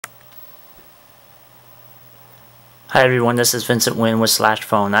Hi everyone, this is Vincent Wynn with Slash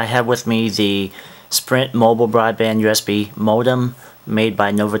Phone. I have with me the Sprint mobile broadband USB modem made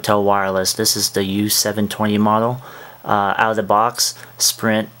by Novatel Wireless. This is the U720 model. Out of the box,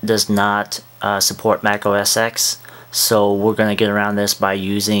 Sprint does not support Mac OS X, so we're going to get around this by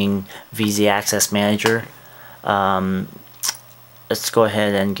using VZAccess Manager. Let's go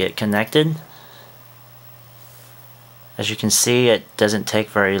ahead and get connected. As you can see, it doesn't take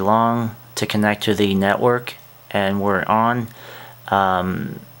very long to connect to the network, and we're on.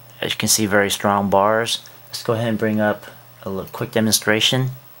 As you can see, very strong bars. Let's go ahead and bring up a little quick demonstration,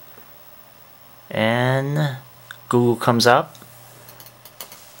 and Google comes up.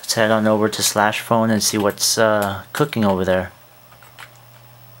 Let's head on over to Slash Phone and see what's cooking over there.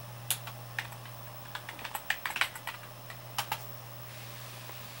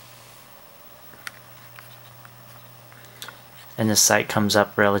 And the site comes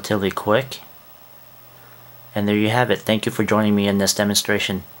up relatively quick. And there you have it. Thank you for joining me in this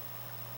demonstration.